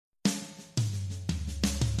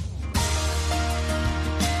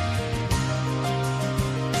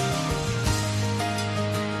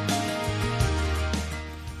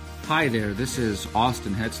Hi there, this is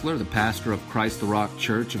Austin Hetzler, the pastor of Christ the Rock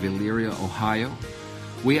Church of Elyria, Ohio.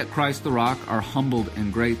 We at Christ the Rock are humbled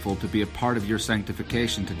and grateful to be a part of your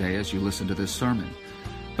sanctification today as you listen to this sermon.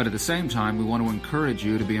 But at the same time, we want to encourage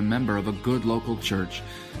you to be a member of a good local church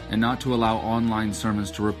and not to allow online sermons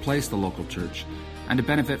to replace the local church, and to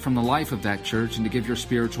benefit from the life of that church and to give your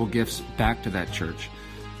spiritual gifts back to that church.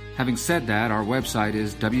 Having said that, our website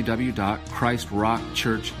is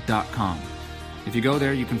www.christrockchurch.com. If you go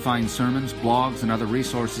there, you can find sermons, blogs, and other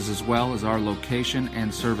resources, as well as our location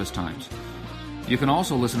and service times. You can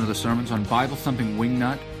also listen to the sermons on Bible Thumping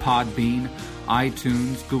Wingnut, Podbean,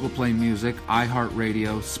 iTunes, Google Play Music,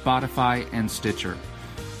 iHeartRadio, Spotify, and Stitcher.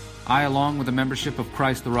 I, along with the membership of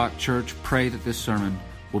Christ the Rock Church, pray that this sermon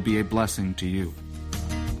will be a blessing to you.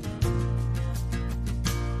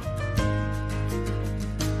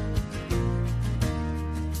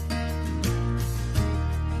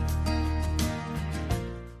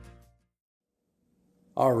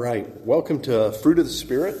 All right, welcome to Fruit of the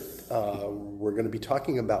Spirit. We're going to be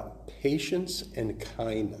talking about patience and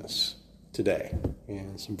kindness today,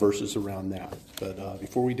 and some verses around that. But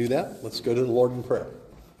before we do that, let's go to the Lord in prayer.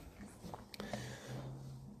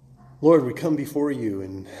 Lord, we come before you,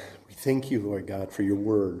 and we thank you, Lord God, for your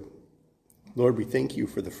word. Lord, we thank you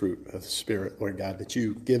for the fruit of the Spirit, Lord God, that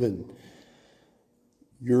you've given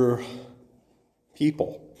your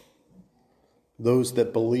people, those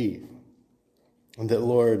that believe. And that,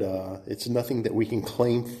 Lord, it's nothing that we can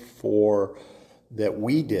claim for that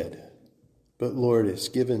we did. But, Lord, it's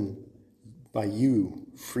given by you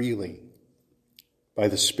freely, by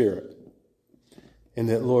the Spirit. And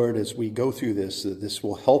that, Lord, as we go through this, that this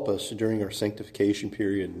will help us during our sanctification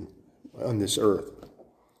period on this earth.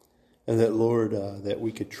 And that, Lord, that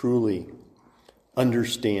we could truly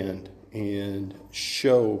understand and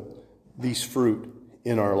show these fruit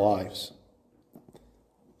in our lives.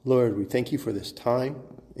 Lord, we thank you for this time,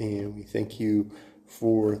 and we thank you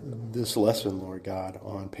for this lesson, Lord God,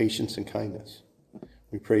 on patience and kindness.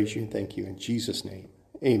 We praise you and thank you in Jesus' name.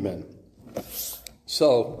 Amen.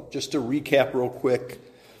 So, just to recap real quick,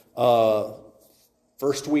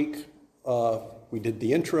 first week we did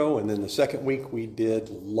the intro, and then the second week we did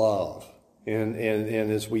love. And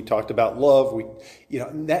as we talked about love,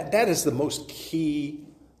 that is the most key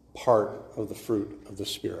part of the fruit of the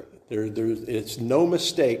Spirit. It's no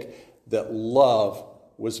mistake that love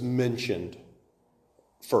was mentioned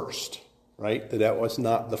first, right? That was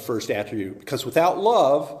not the first attribute. Because without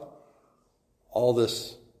love, all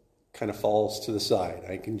this kind of falls to the side.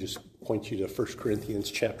 I can just point you to 1 Corinthians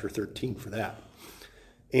chapter 13 for that.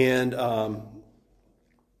 And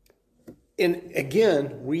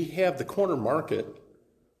again, we have the corner market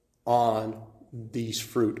on these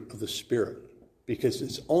fruit of the Spirit. Because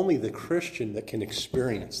it's only the Christian that can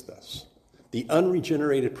experience this. The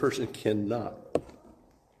unregenerated person cannot.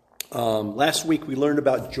 Last week we learned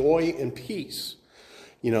about joy and peace.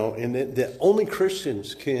 And that only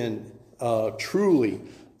Christians can truly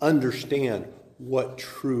understand what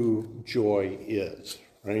true joy is,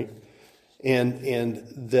 right? And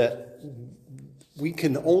that we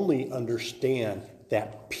can only understand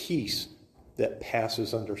that peace that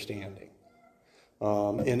passes understanding.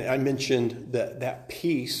 And I mentioned that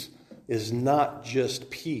peace is not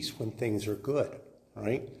just peace when things are good,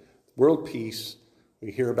 right? World peace,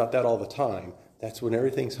 we hear about that all the time. That's when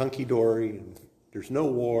everything's hunky-dory and there's no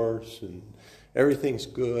wars and everything's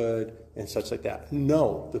good and such like that.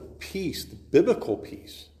 No, the peace, the biblical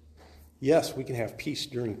peace, yes, we can have peace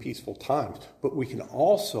during peaceful times, but we can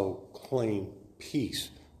also claim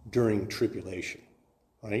peace during tribulation,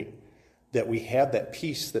 right? That we have that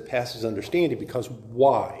peace that passes understanding, because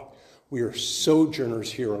why? We are sojourners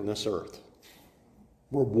here on this earth.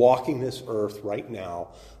 We're walking this earth right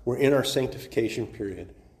now. We're in our sanctification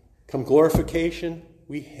period. Come glorification,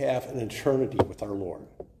 we have an eternity with our Lord.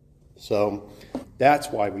 So that's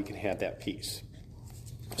why we can have that peace.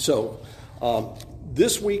 So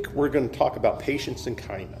this week we're going to talk about patience and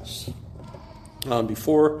kindness.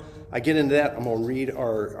 Before I get into that, I'm going to read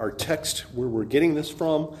our text where we're getting this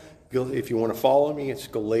from. If you want to follow me, it's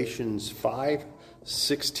Galatians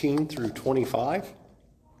 5:16 through 25.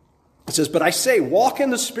 It says, "But I say, walk in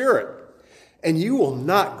the Spirit, and you will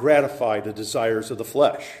not gratify the desires of the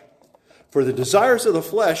flesh. For the desires of the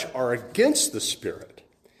flesh are against the Spirit,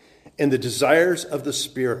 and the desires of the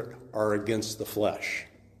Spirit are against the flesh.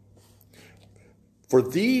 For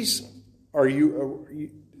these are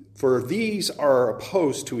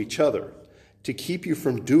opposed to each other, to keep you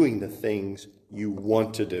from doing the things you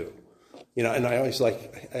want to do."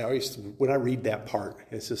 And when I read that part,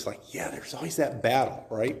 it's just like, there's always that battle,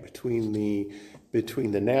 right, between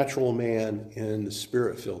the natural man and the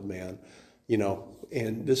spirit-filled man,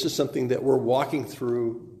 and this is something that we're walking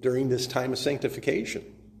through during this time of sanctification.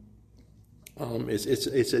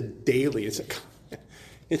 It's a daily,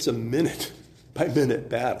 it's a minute by minute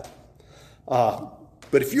battle.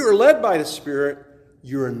 But if you are led by the Spirit,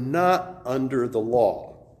 you are not under the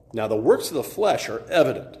law. Now the works of the flesh are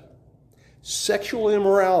evident: sexual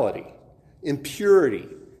immorality, impurity,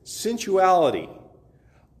 sensuality,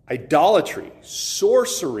 idolatry,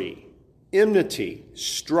 sorcery, enmity,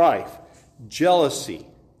 strife, jealousy,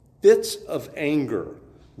 fits of anger,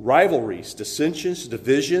 rivalries, dissensions,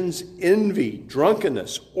 divisions, envy,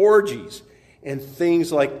 drunkenness, orgies, and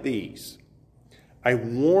things like these. I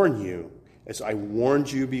warn you, as I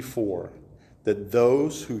warned you before, that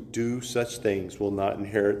those who do such things will not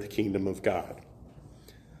inherit the kingdom of God.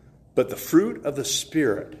 But the fruit of the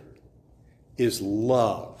Spirit is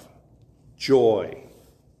love, joy,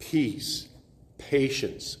 peace,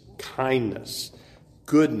 patience, kindness,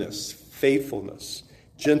 goodness, faithfulness,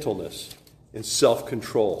 gentleness, and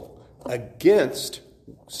self-control. Against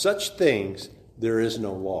such things there is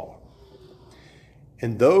no law.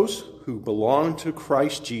 And those who belong to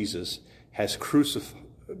Christ Jesus have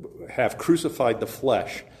crucified the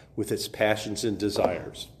flesh with its passions and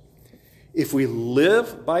desires. If we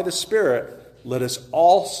live by the Spirit, let us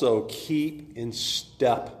also keep in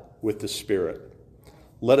step with the Spirit.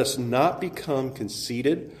 Let us not become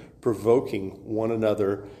conceited, provoking one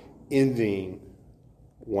another, envying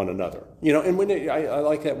one another. And I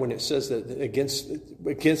like that when it says that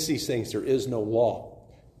against these things there is no law.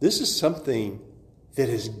 This is something that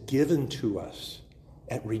is given to us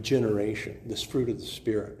at regeneration, this fruit of the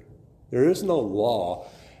Spirit. There is no law.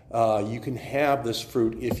 You can have this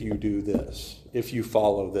fruit if you do this, if you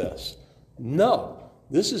follow this. No,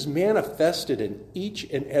 this is manifested in each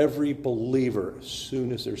and every believer as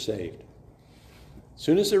soon as they're saved. As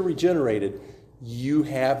soon as they're regenerated, you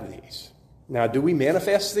have these. Now, do we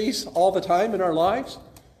manifest these all the time in our lives?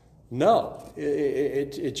 No.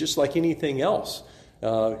 It's just like anything else.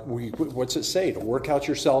 What's it say? To work out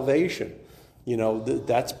your salvation.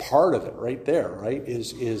 That's part of it right there, right?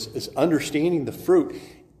 Is understanding the fruit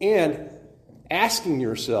and asking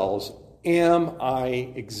yourselves, am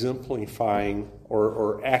I exemplifying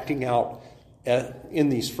or acting out in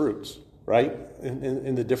these fruits, right?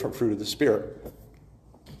 In the different fruit of the Spirit.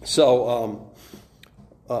 So,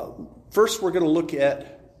 first we're going to look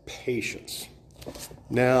at patience.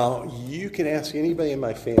 Now, you can ask anybody in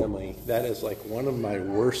my family, that is like one of my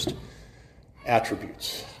worst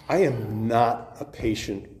attributes. I am not a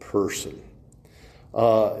patient person.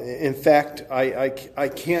 In fact, I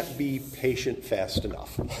can't be patient fast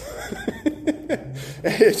enough.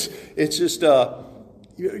 It's just, do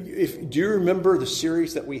you remember the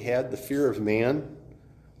series that we had, The Fear of Man?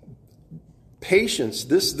 Patience,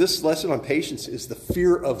 this lesson on patience is the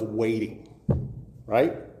fear of waiting,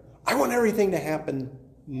 right? I want everything to happen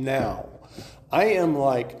now. I am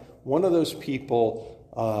like one of those people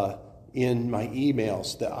in my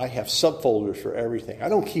emails that I have subfolders for everything. I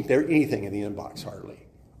don't keep anything in the inbox hardly.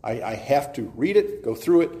 I have to read it, go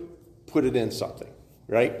through it, put it in something,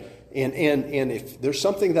 right? And if there's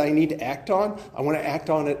something that I need to act on, I want to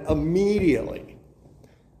act on it immediately.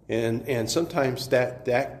 And sometimes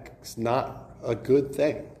that's not a good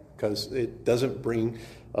thing because it doesn't bring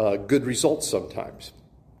good results sometimes.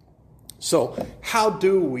 So how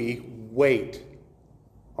do we wait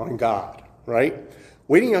on God, right?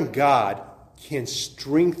 Waiting on God can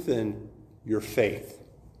strengthen your faith.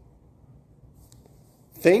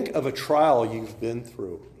 Think of a trial you've been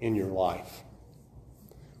through in your life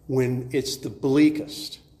when it's the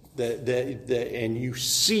bleakest, and you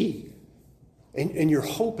see, and your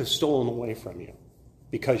hope is stolen away from you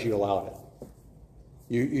because you allowed it.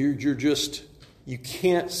 You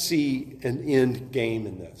can't see an end game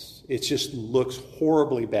in this. It just looks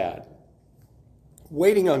horribly bad.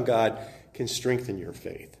 Waiting on God can strengthen your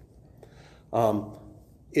faith.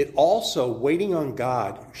 Waiting on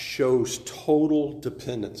God shows total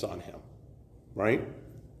dependence on Him, right?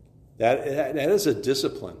 That is a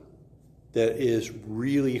discipline that is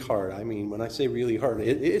really hard. I mean, when I say really hard,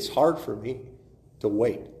 it's hard for me to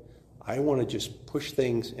wait. I want to just push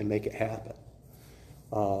things and make it happen.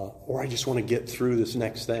 Or I just want to get through this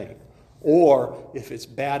next thing. Or if it's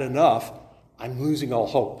bad enough, I'm losing all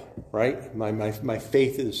hope, right? My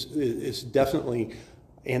faith is definitely,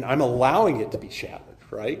 and I'm allowing it to be shattered,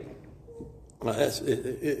 right?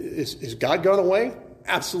 Is God gone away?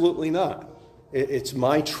 Absolutely not. It's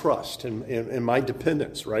my trust and my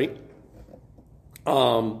dependence, right?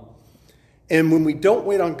 And when we don't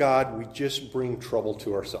wait on God, we just bring trouble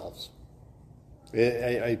to ourselves.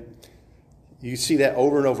 You see that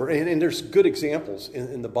over and over. And there's good examples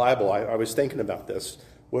in the Bible. I was thinking about this.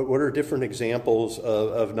 What are different examples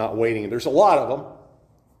of not waiting? And there's a lot of them.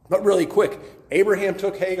 But really quick, Abraham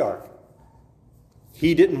took Hagar.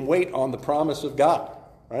 He didn't wait on the promise of God,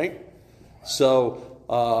 right? So,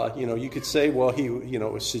 you could say, well,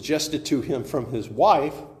 it was suggested to him from his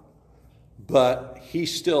wife, but he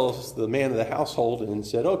still is the man of the household and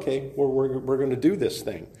said, okay, we're going to do this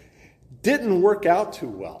thing. Didn't work out too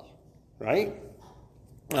well, right?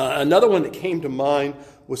 Another one that came to mind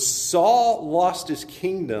was Saul lost his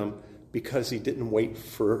kingdom because he didn't wait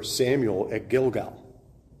for Samuel at Gilgal.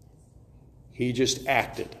 He just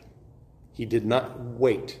acted. He did not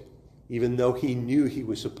wait, even though he knew he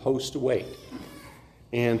was supposed to wait.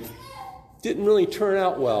 And didn't really turn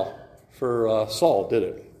out well for Saul, did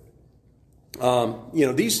it?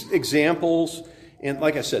 These examples, and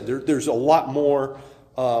like I said, there's a lot more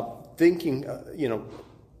thinking,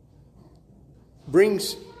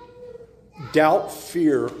 brings doubt,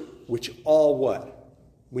 fear, which all what?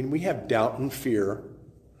 When we have doubt and fear,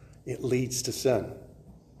 it leads to sin.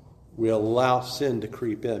 We allow sin to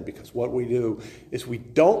creep in because what we do is we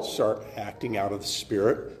don't start acting out of the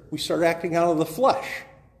Spirit. We start acting out of the flesh.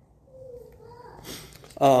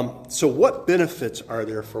 So what benefits are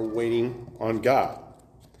there for waiting on God?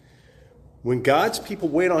 When God's people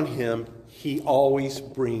wait on Him, He always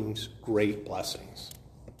brings great blessings.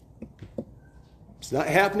 It's not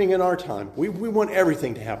happening in our time. We want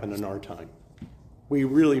everything to happen in our time. We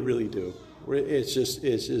really, really do. It's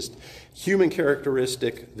just human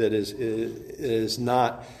characteristic that is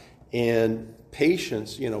not. And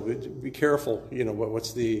patience, be careful.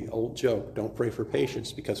 What's the old joke? Don't pray for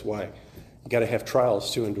patience, because why? You got to have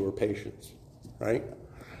trials to endure patience, right?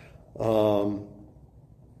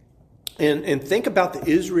 And think about the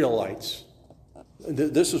Israelites.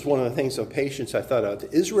 This is one of the things of patience I thought of.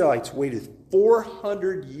 The Israelites waited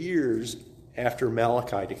 400 years after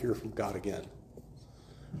Malachi to hear from God again.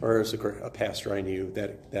 Or as a pastor I knew,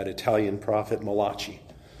 that Italian prophet Malachi.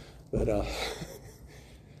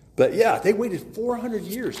 But yeah, they waited 400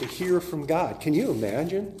 years to hear from God. Can you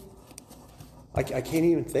imagine? I can't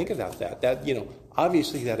even think about that.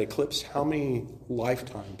 Obviously that eclipsed how many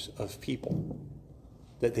lifetimes of people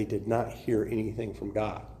that they did not hear anything from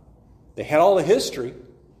God. They had all the history,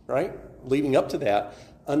 right, leading up to that,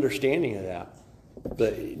 understanding of that,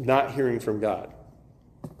 but not hearing from God.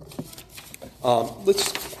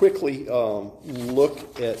 Let's quickly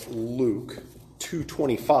look at Luke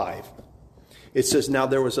 2:25. It says, "Now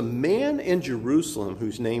there was a man in Jerusalem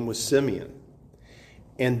whose name was Simeon,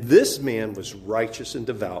 and this man was righteous and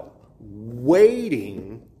devout,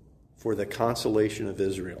 waiting for the consolation of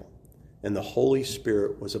Israel, and the Holy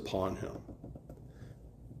Spirit was upon him."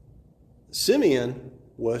 Simeon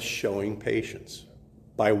was showing patience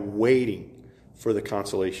by waiting for the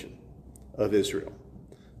consolation of Israel.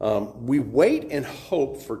 We wait and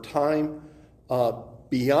hope for time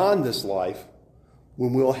beyond this life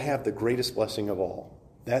when we'll have the greatest blessing of all.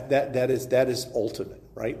 That is ultimate,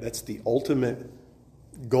 right? That's the ultimate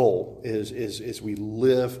goal is we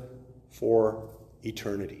live for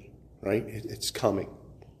eternity, right? It's coming.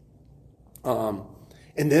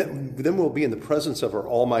 And then we'll be in the presence of our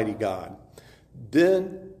Almighty God.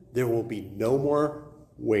 Then there will be no more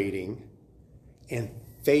waiting, and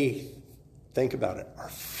faith. Think about it. Our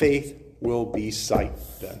faith will be sight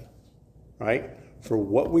then, right? For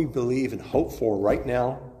what we believe and hope for right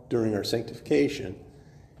now during our sanctification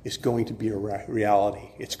is going to be a reality.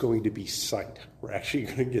 It's going to be sight. We're actually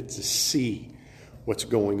going to get to see what's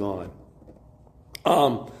going on.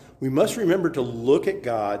 We must remember to look at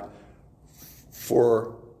God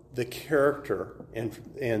for the character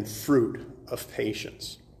and fruit of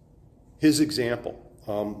patience. His example.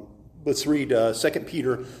 Let's read 2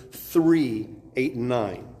 Peter 3, 8 and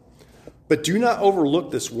 9. "But do not overlook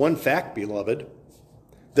this one fact, beloved,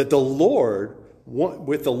 that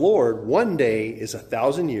with the Lord, one day is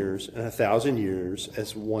 1,000 years, and 1,000 years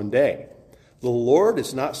as one day. The Lord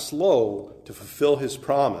is not slow to fulfill his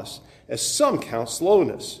promise, as some count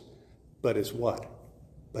slowness, but is what?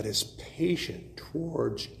 But is patient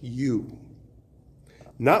towards you,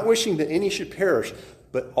 not wishing that any should perish,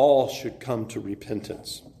 but all should come to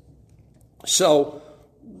repentance." So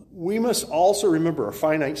we must also remember our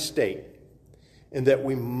finite state, and that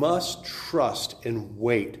we must trust and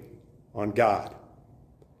wait on God.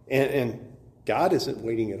 And God isn't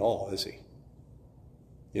waiting at all, is he?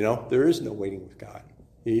 There is no waiting with God.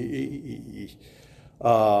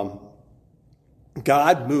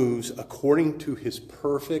 God moves according to his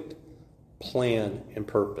perfect plan and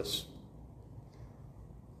purpose.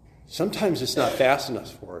 Sometimes it's not fast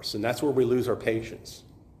enough for us, and that's where we lose our patience.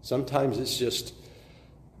 Sometimes it's just,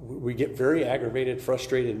 we get very aggravated,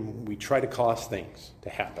 frustrated, and we try to cause things to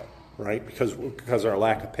happen, right? Because of our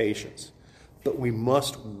lack of patience. But we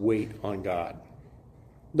must wait on God.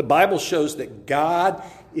 The Bible shows that God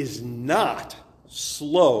is not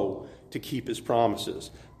slow to keep his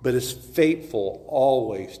promises, but is faithful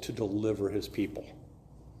always to deliver his people.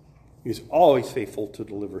 He's always faithful to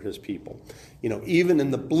deliver his people. Even in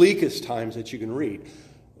the bleakest times that you can read,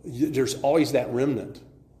 there's always that remnant,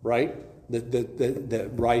 right, that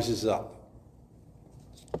rises up.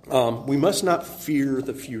 We must not fear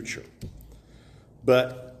the future,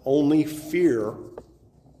 but only fear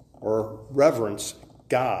or reverence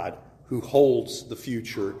God who holds the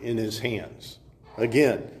future in his hands.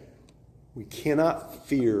 Again, we cannot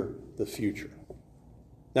fear the future.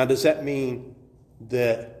 Now, does that mean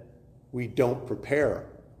that we don't prepare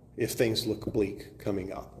if things look bleak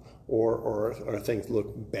coming up or things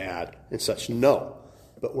look bad and such? No,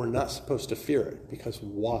 but we're not supposed to fear it, because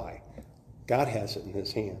why? God has it in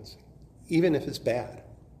his hands, even if it's bad,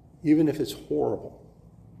 even if it's horrible,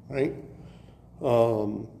 right?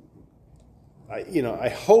 I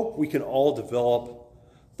hope we can all develop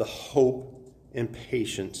the hope and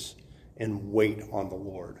patience and wait on the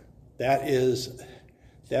Lord. That is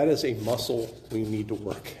a muscle we need to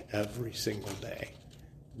work every single day,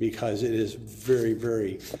 because it is very,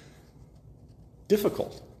 very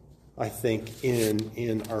difficult, I think,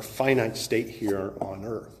 in our finite state here on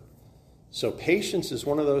earth. So patience is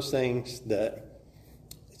one of those things that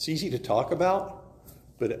it's easy to talk about,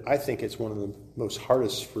 but I think it's one of the most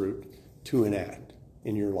hardest fruit to enact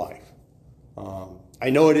in your life. I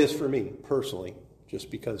know it is for me personally, just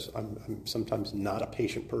because I'm sometimes not a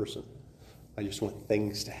patient person. I just want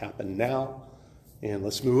things to happen now, and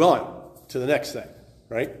let's move on to the next thing,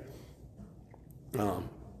 right?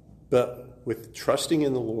 But with trusting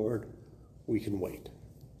in the Lord, we can wait.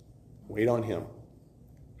 Wait on him.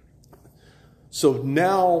 So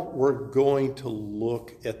now we're going to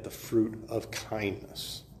look at the fruit of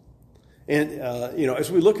kindness. And,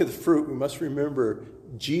 as we look at the fruit, we must remember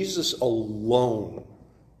Jesus alone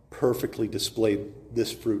perfectly displayed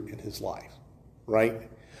this fruit in his life, right?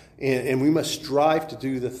 And we must strive to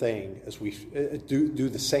do the thing as we do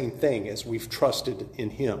the same thing as we've trusted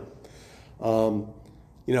in him.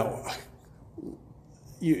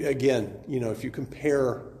 If you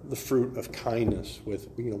compare the fruit of kindness with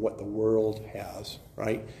what the world has,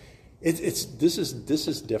 right? This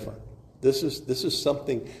is different. This is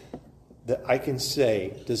something that I can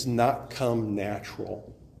say does not come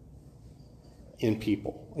natural in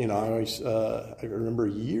people. I remember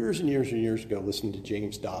years and years and years ago listening to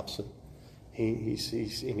James Dobson.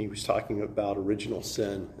 He was talking about original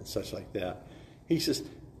sin and such like that. He says,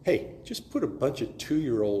 hey, just put a bunch of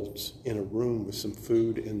 2-year-olds in a room with some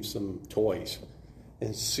food and some toys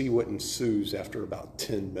and see what ensues after about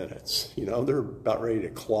 10 minutes. They're about ready to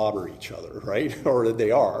clobber each other, right? Or they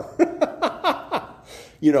are.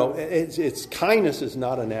 It's kindness is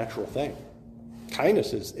not a natural thing.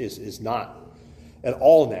 Kindness is not at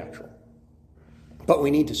all natural. But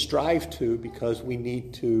we need to strive to, because we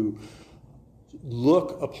need to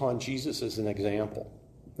look upon Jesus as an example,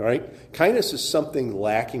 right? Kindness is something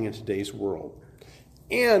lacking in today's world.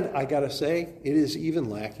 And I got to say, it is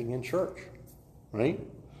even lacking in church, right?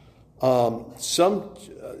 Some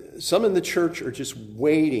in the church are just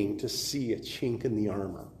waiting to see a chink in the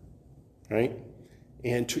armor, right?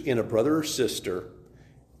 And in a brother or sister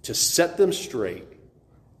to set them straight.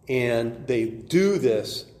 And they do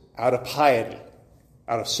this out of piety,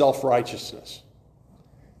 out of self-righteousness.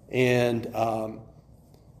 And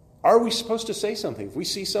are we supposed to say something? If we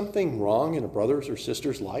see something wrong in a brother's or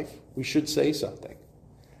sister's life, we should say something.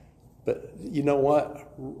 But you know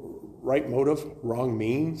what? Right motive, wrong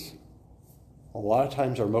means. A lot of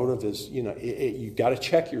times our motive is, you've got to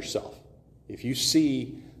check yourself. If you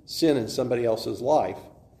see sin in somebody else's life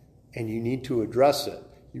and you need to address it,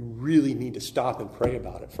 you really need to stop and pray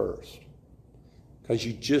about it first. Because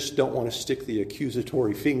you just don't want to stick the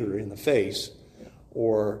accusatory finger in the face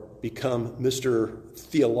or become Mr.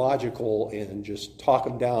 Theological and just talk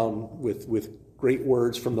them down with great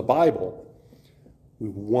words from the Bible. We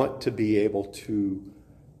want to be able to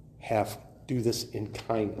do this in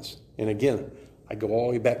kindness. And again, I go all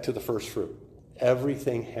the way back to the first fruit.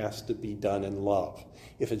 Everything has to be done in love.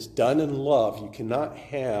 If it's done in love, you cannot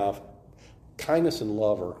have kindness and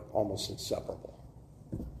love are almost inseparable.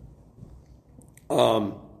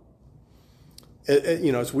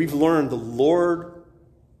 As we've learned, the Lord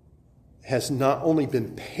has not only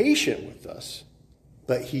been patient with us,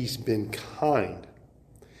 but he's been kind.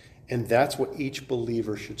 And that's what each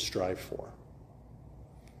believer should strive for.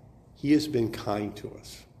 He has been kind to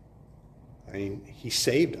us. I mean, he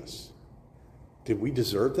saved us. Did we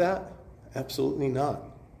deserve that? Absolutely not.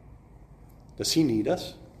 Does he need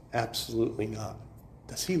us? Absolutely not.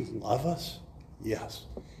 Does he love us? Yes.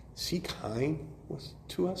 Is he kind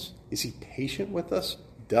to us? Is he patient with us?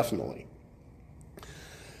 Definitely.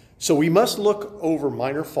 So we must look over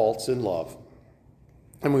minor faults in love.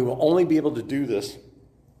 And we will only be able to do this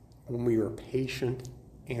when we are patient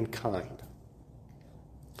and kind.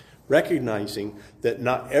 Recognizing that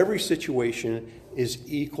not every situation is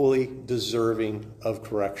equally deserving of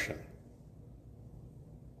correction.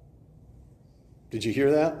 Did you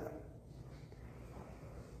hear that?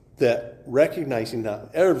 That recognizing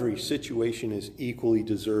not every situation is equally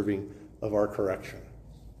deserving of our correction.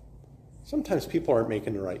 Sometimes people aren't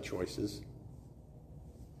making the right choices.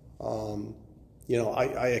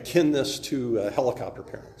 I akin this to helicopter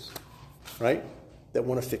parents, right? That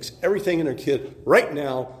want to fix everything in their kid right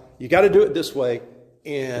now. You got to do it this way.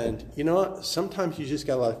 And you know what? Sometimes you just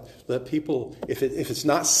got to let people, if it's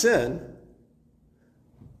not sin,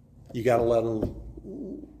 you got to let them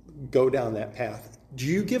go down that path. Do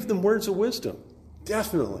you give them words of wisdom?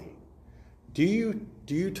 Definitely. Do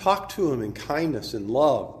you talk to them in kindness and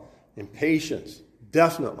love and patience?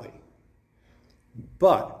 Definitely.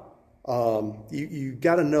 But you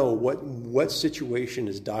got to know what situation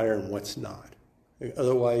is dire and what's not.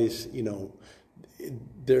 Otherwise,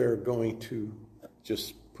 they're going to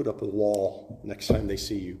just put up a wall next time they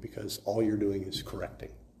see you because all you're doing is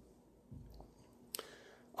correcting.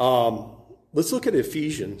 Let's look at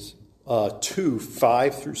Ephesians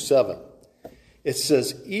 2:5-7. It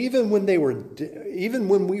says, even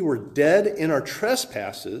when we were dead in our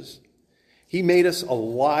trespasses, he made us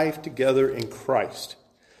alive together in Christ.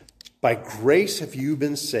 By grace have you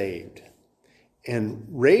been saved, and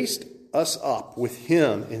raised us up with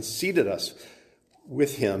him and seated us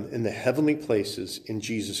with him in the heavenly places in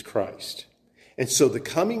Jesus Christ. And so the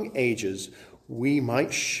coming ages we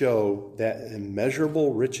might show that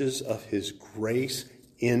immeasurable riches of his grace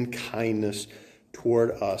in kindness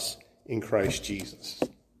toward us in Christ Jesus.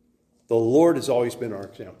 The Lord has always been our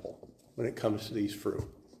example when it comes to these fruit.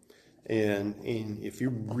 And if you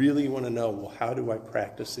really want to know, well, how do I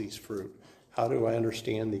practice these fruit? How do I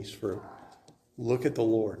understand these fruit? Look at the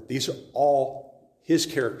Lord. These are all his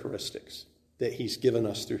characteristics that he's given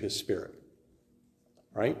us through his Spirit.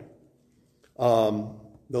 Right? The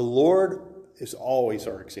Lord is always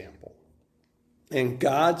our example. And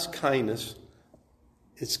God's kindness,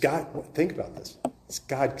 think about this. It's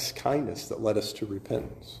God's kindness that led us to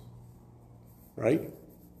repentance. Right?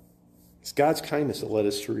 It's God's kindness that led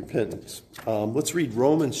us to repentance. Let's read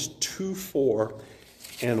Romans 2:4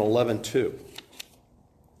 and 11:2.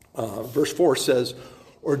 Verse 4 says,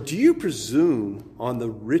 or do you presume on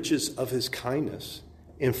the riches of his kindness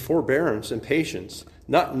and forbearance and patience,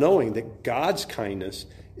 not knowing that God's kindness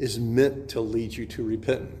is meant to lead you to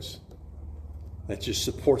repentance? That just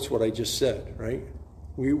supports what I just said, right?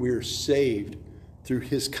 We are saved through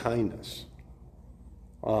his kindness.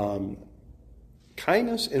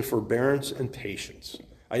 Kindness and forbearance and patience.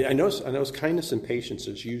 I notice kindness and patience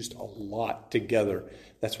is used a lot together.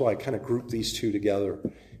 That's why I kind of group these two together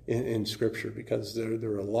in Scripture, because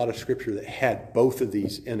there are a lot of Scripture that had both of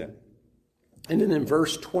these in it. And then in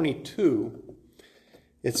verse 22,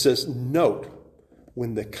 it says, note,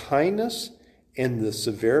 when the kindness and the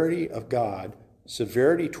severity of God,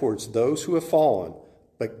 severity towards those who have fallen,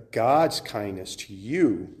 but God's kindness to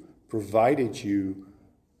you, provided you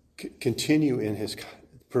continue in his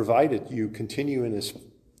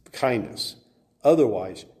kindness.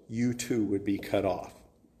 Otherwise, you too would be cut off.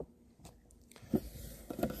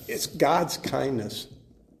 It's God's kindness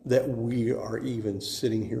that we are even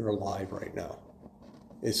sitting here alive right now.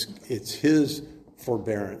 It's his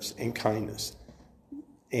forbearance and kindness.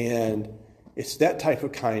 And it's that type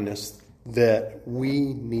of kindness that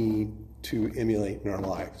we need to emulate in our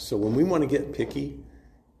lives. So when we want to get picky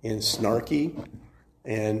and snarky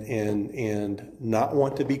and not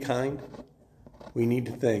want to be kind, we need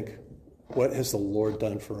to think, what has the Lord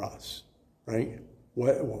done for us? Right?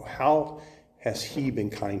 How has he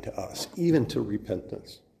been kind to us, even to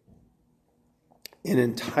repentance? And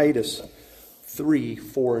in Titus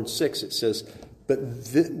 3:4-6, it says,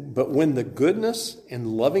 but when the goodness and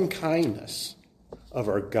loving kindness of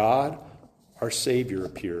our God, our Savior,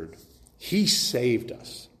 appeared, he saved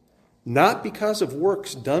us, not because of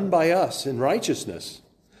works done by us in righteousness,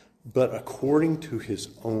 but according to his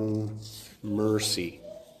own mercy,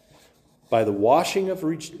 by the washing of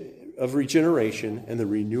regeneration and the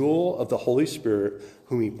renewal of the Holy Spirit,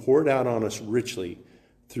 whom he poured out on us richly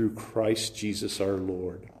through Christ Jesus our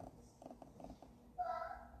Lord.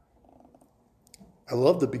 I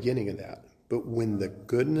love the beginning of that. But when the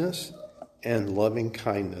goodness and loving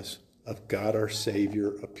kindness of God our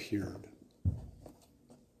Savior appeared.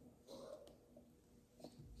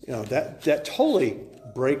 That totally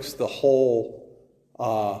breaks the whole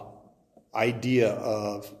idea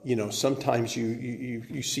of, sometimes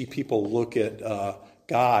you see people look at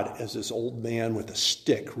God as this old man with a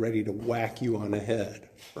stick ready to whack you on the head,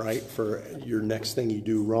 right, for your next thing you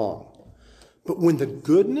do wrong. But when the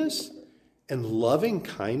goodness and loving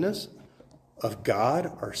kindness of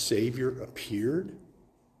God our Savior appeared,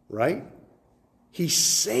 right, He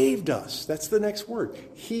saved us. That's the next word.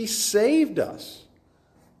 He saved us.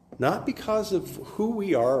 Not because of who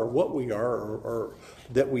we are or what we are or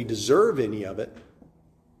that we deserve any of it,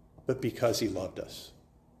 but because He loved us.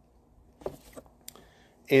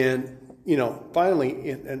 And, finally,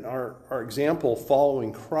 in our example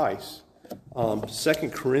following Christ, 2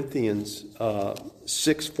 Corinthians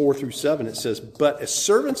 6, 4 through 7, it says, "But as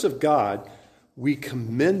servants of God, we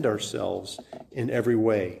commend ourselves in every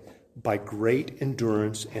way, by great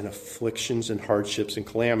endurance and afflictions and hardships and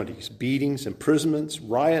calamities, beatings, imprisonments,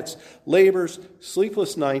 riots, labors,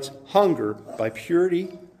 sleepless nights, hunger, by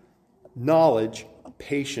purity, knowledge,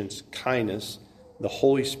 patience, kindness, the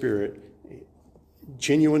Holy Spirit,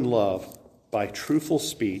 genuine love, by truthful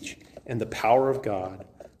speech, and the power of God,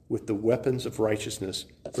 with the weapons of righteousness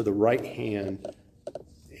for the right hand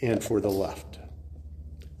and for the left."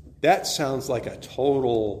 That sounds like a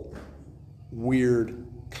total weird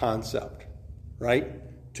concept, right?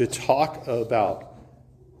 To talk about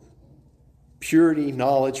purity,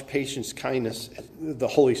 knowledge, patience, kindness, the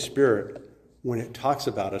Holy Spirit, when it talks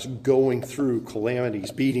about us going through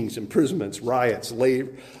calamities, beatings, imprisonments, riots,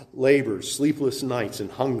 labors, sleepless nights,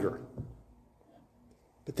 and hunger.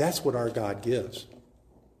 But that's what our God gives,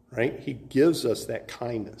 right? He gives us that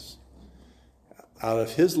kindness out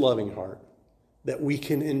of His loving heart that we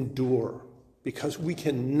can endure, because we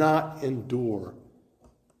cannot endure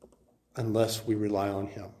unless we rely on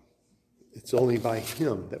Him. It's only by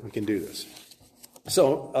Him that we can do this.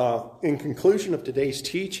 So, in conclusion of today's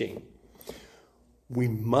teaching, we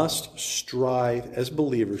must strive as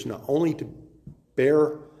believers not only to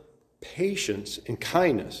bear patience and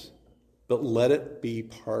kindness, but let it be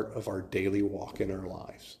part of our daily walk in our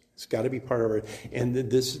lives. It's got to be part of our, and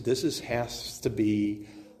has to be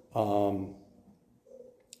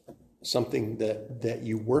something that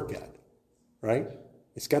you work at, right?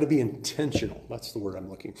 It's got to be intentional. That's the word I'm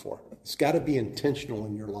looking for. It's got to be intentional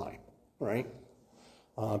in your life, right?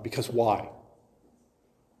 Because why?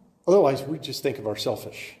 Otherwise, we just think of our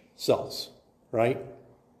selfish selves, right?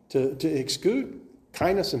 To exude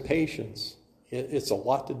kindness and patience, it's a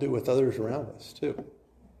lot to do with others around us too,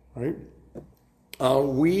 right?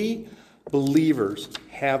 We believers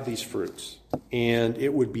have these fruits, and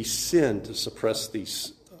it would be sin to suppress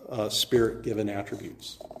these Spirit-given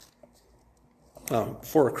attributes.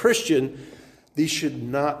 For a Christian, these should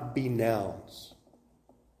not be nouns.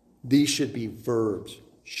 These should be verbs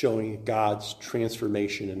showing God's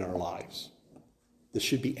transformation in our lives. This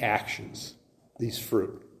should be actions, these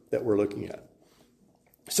fruit that we're looking at.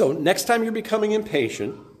 So next time you're becoming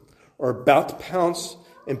impatient or about to pounce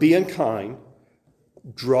and be unkind,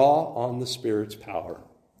 draw on the Spirit's power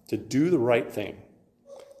to do the right thing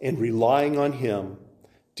and relying on Him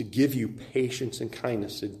to give you patience and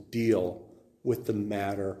kindness to deal with the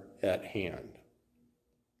matter at hand.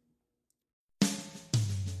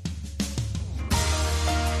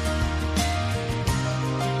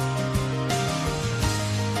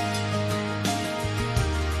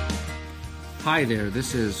 Hi there,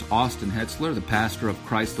 this is Austin Hetzler, the pastor of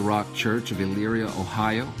Christ the Rock Church of Elyria,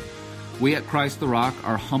 Ohio. We at Christ the Rock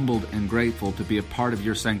are humbled and grateful to be a part of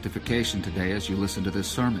your sanctification today as you listen to this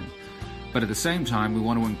sermon. But at the same time, we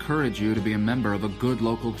want to encourage you to be a member of a good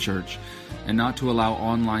local church and not to allow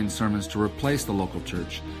online sermons to replace the local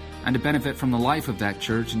church, and to benefit from the life of that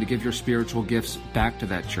church and to give your spiritual gifts back to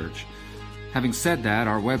that church. Having said that,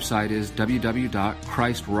 our website is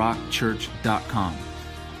www.christrockchurch.com.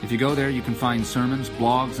 If you go there, you can find sermons,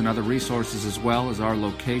 blogs, and other resources, as well as our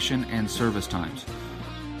location and service times.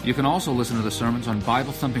 You can also listen to the sermons on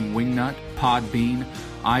Bible Thumping Wingnut, Podbean,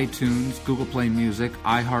 iTunes, Google Play Music,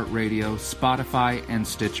 iHeartRadio, Spotify, and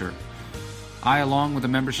Stitcher. I, along with the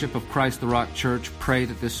membership of Christ the Rock Church, pray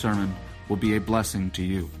that this sermon will be a blessing to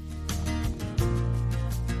you.